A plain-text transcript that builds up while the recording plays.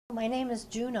My name is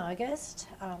June August,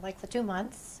 like the 2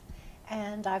 months,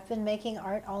 and I've been making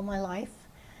art all my life.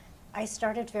 I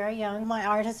started very young. My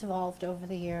art has evolved over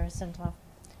the years, and I've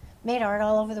made art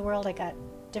all over the world. I got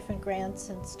different grants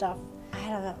and stuff. I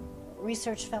had a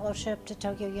research fellowship to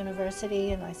Tokyo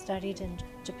University, and I studied in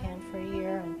Japan for a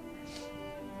year, and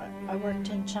I worked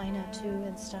in China too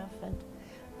and stuff, and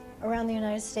around the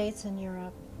United States and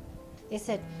Europe. They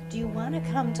said, "Do you want to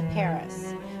come to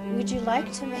Paris? Would you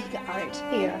like to make art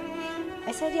here?"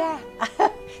 I said, "Yeah,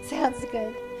 sounds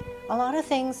good." A lot of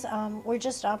things were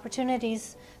just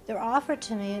opportunities that were offered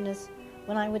to me, and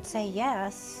when I would say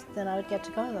yes, then I would get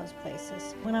to go to those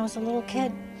places. When I was a little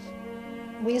kid,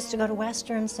 we used to go to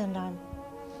Westerns, and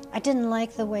I didn't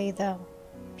like the way the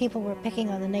people were picking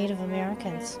on the Native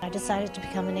Americans. I decided to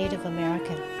become a Native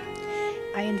American.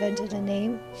 I invented a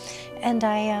name, and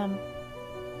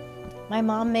my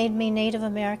mom made me Native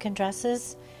American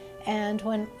dresses, and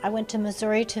when I went to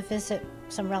Missouri to visit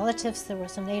some relatives, there were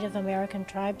some Native American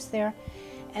tribes there,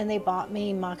 and they bought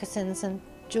me moccasins and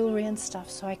jewelry and stuff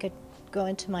so I could go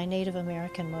into my Native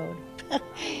American mode.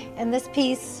 And this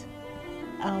piece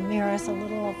mirrors a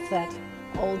little of that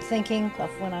old thinking of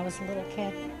when I was a little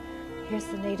kid. Here's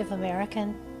the Native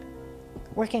American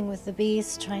working with the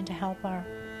bees, trying to help our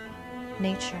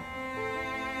nature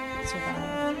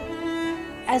survive.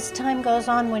 As time goes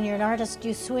on, when you're an artist,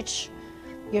 you switch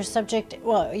your subject,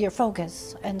 well, your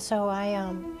focus. And so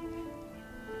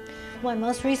my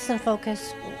most recent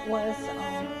focus was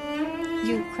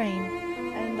Ukraine.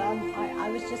 And I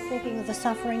was just thinking of the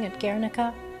suffering at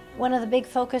Guernica. One of the big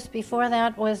focus before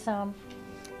that was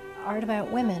art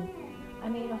about women. I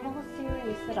made a whole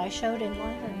series that I showed in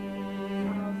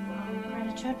London of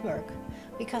Greta Thunberg,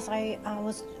 because I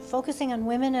was focusing on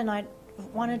women, and I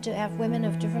wanted to have women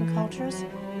of different cultures.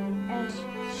 And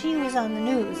she was on the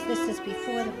news. This is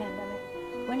before the pandemic.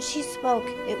 When she spoke,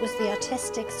 it was the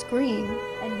autistic scream.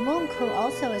 And Munch, who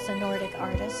also is a Nordic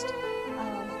artist,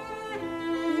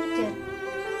 he did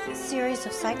a series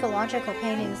of psychological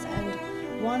paintings, and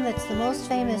one that's the most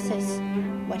famous is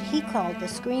what he called the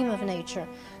scream of nature.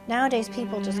 Nowadays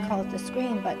people just call it the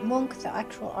scream, but Munch, the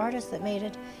actual artist that made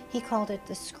it, he called it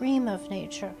the scream of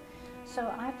nature. So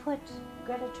I put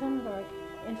Greta Thunberg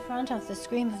in front of the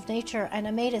scream of nature, and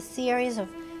I made a series of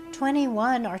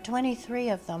 21 or 23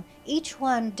 of them, each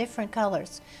one different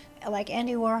colors, like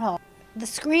Andy Warhol. The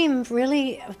scream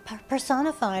really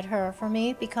personified her for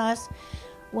me, because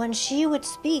when she would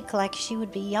speak, like she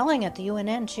would be yelling at the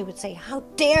UNN, she would say, "How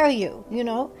dare you," you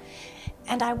know?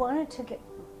 And I wanted to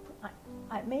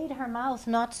I made her mouth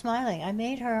not smiling. I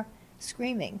made her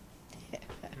screaming.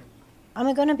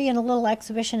 I'm going to be in a little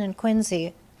exhibition in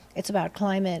Quincy. It's about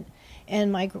climate.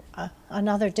 And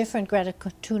another different Greta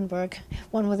Thunberg,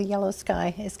 one with a yellow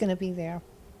sky, is going to be there.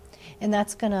 And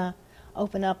that's going to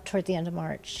open up toward the end of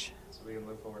March. So we can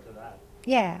look forward to that.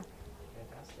 Yeah.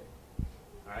 Fantastic.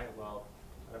 All right, well,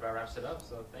 that about wraps it up,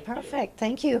 so thank you. Perfect.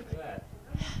 Thank you. Yeah.